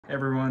Hey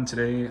everyone,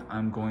 today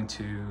I'm going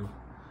to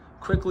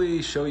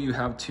quickly show you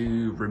how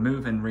to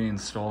remove and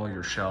reinstall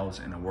your shelves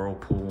in a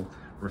Whirlpool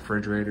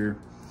refrigerator.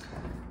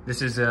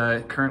 This is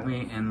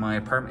currently in my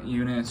apartment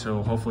unit,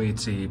 so hopefully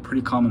it's a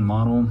pretty common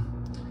model.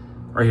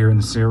 Right here in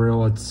the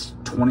serial, it's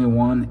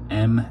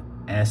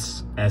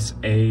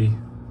 21MSSA.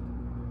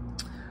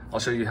 I'll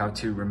show you how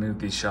to remove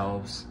these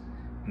shelves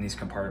in these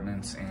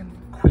compartments, and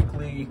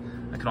quickly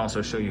I can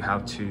also show you how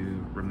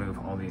to remove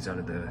all these out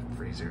of the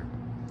freezer.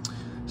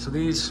 So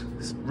these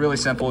is really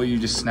simple. You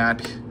just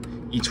snap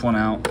each one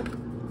out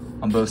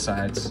on both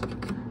sides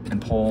and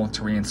pull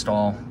to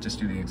reinstall. Just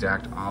do the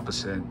exact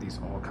opposite. These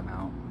all come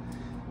out.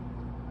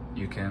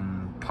 You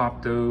can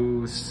pop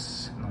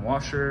those in the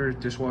washer,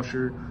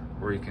 dishwasher,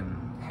 or you can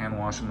hand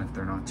wash them if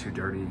they're not too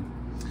dirty.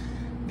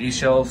 These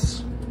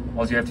shelves,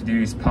 all you have to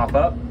do is pop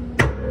up.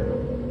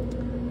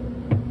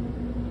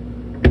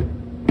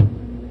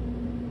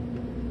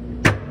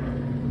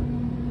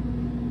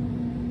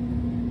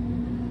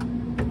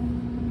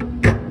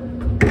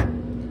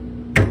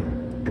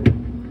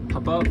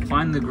 Up,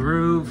 find the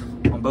groove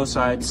on both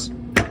sides.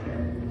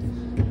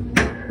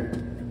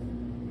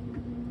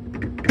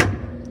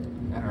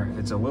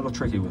 It's a little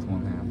tricky with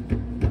one hand.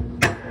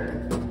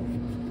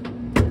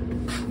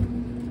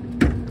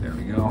 There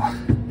we go.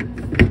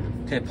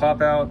 Okay,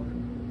 pop out,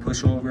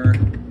 push over,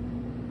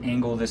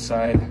 angle this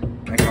side,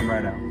 and they come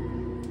right out.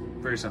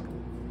 Very simple.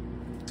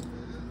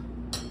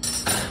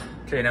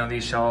 Okay, now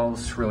these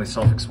shelves, really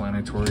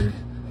self-explanatory.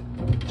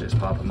 Just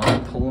pop them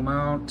up, pull them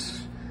out.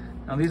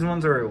 Now these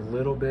ones are a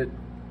little bit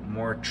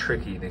more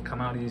tricky. They come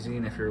out easy,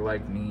 and if you're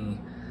like me,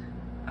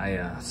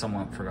 I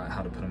somewhat forgot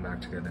how to put them back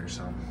together.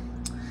 So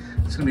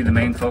it's gonna be the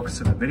main focus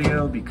of the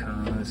video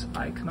because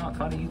I cannot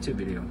find a YouTube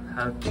video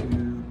how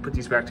to put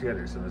these back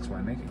together, so that's why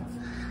I'm making one.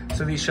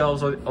 So these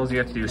shelves, all you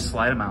have to do is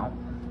slide them out,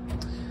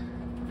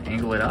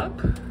 angle it up,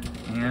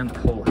 and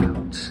pull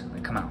out.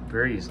 They come out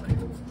very easily.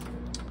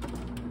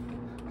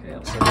 Okay,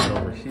 I'll set it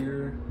over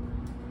here.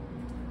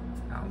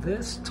 Now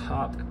this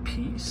top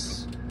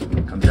piece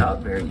comes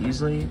out very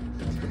easily.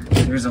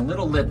 There's a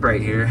little lip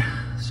right here,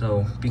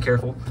 so be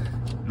careful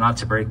not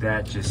to break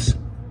that. Just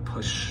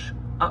push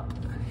up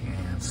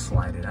and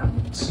slide it out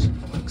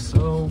like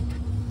so.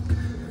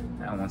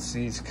 Now once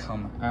these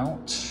come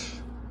out,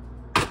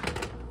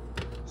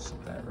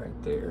 set that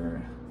right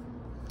there.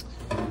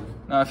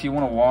 Now if you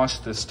want to wash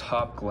this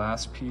top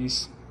glass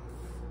piece,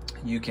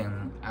 you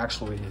can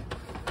actually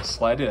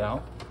slide it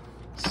out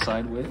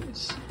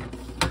sideways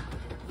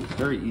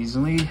very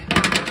easily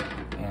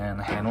and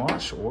hand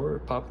wash or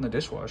pop in the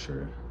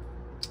dishwasher.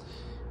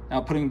 Now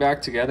putting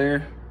back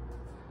together,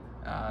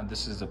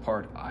 this is the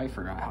part I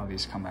forgot how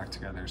these come back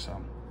together.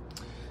 So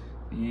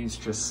these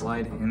just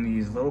slide in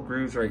these little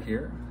grooves right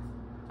here,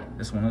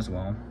 this one as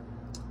well.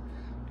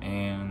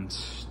 And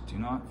do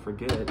not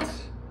forget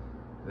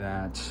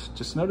that,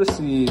 just notice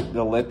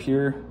the lip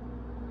here,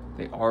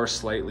 they are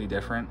slightly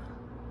different.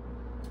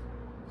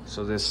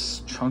 So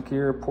this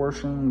chunkier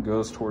portion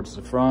goes towards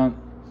the front.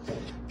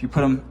 If you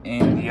put them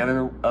in the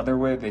other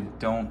way, they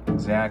don't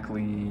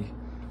exactly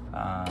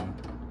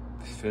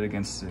fit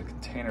against the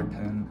container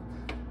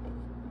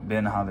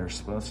bin how they're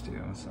supposed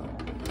to. So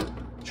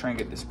try and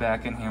get this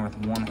back in here with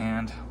one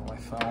hand while I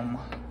film.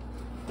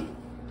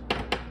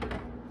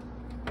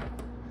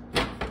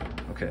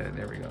 Okay,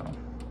 there we go.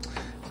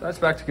 So that's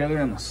back together,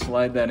 and I'll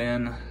slide that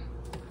in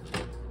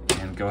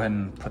and go ahead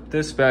and put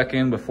this back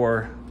in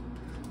before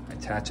I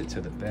attach it to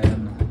the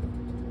bin.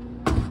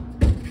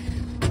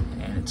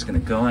 It's gonna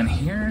go in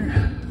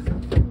here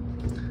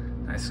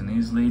nice and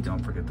easily. Don't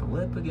forget the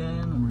lip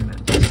again. We're gonna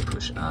just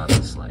push up,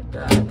 slide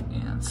back,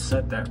 and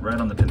set that right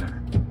on the pin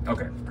there.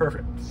 Okay,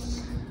 perfect.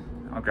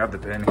 I'll grab the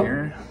pin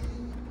here,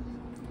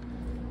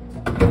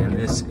 and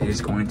this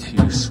is going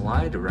to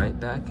slide right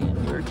back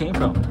in where it came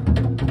from.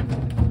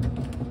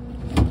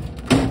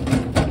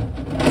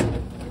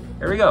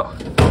 There we go.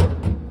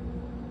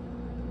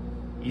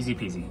 Easy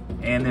peasy.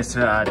 And this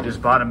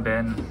bottom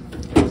bin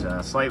is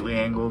slightly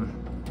angled,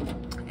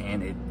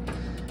 and it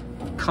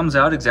comes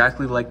out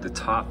exactly like the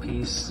top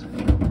piece,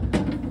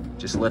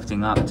 just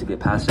lifting up to get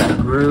past that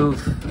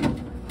groove,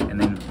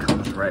 and then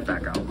comes right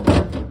back out.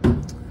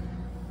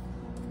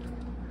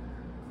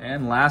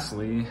 And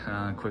lastly,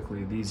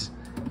 quickly, these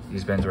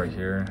bins right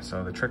here.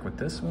 So the trick with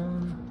this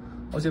one,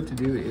 all you have to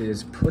do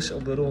is push a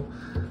little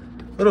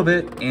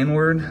bit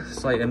inward,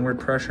 slight inward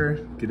pressure,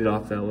 get it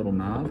off that little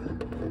knob,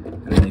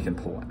 and then you can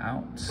pull it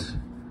out,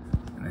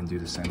 and then do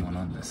the same one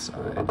on this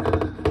side.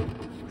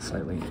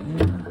 Slightly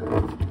in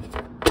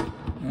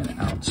and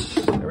out.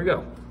 There we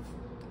go.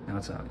 Now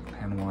it's out.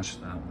 Hand wash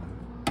that one.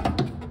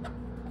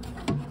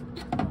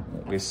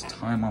 Won't waste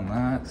time on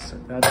that.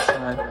 Set that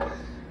aside.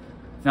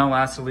 Now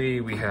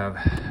lastly, we have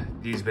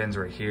these bins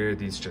right here.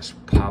 These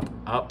just pop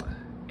up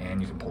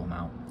and you can pull them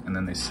out, and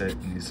then they sit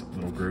in these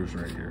little grooves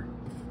right here.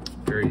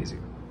 Very easy.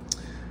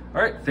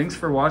 All right, thanks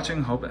for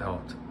watching. Hope it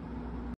helped.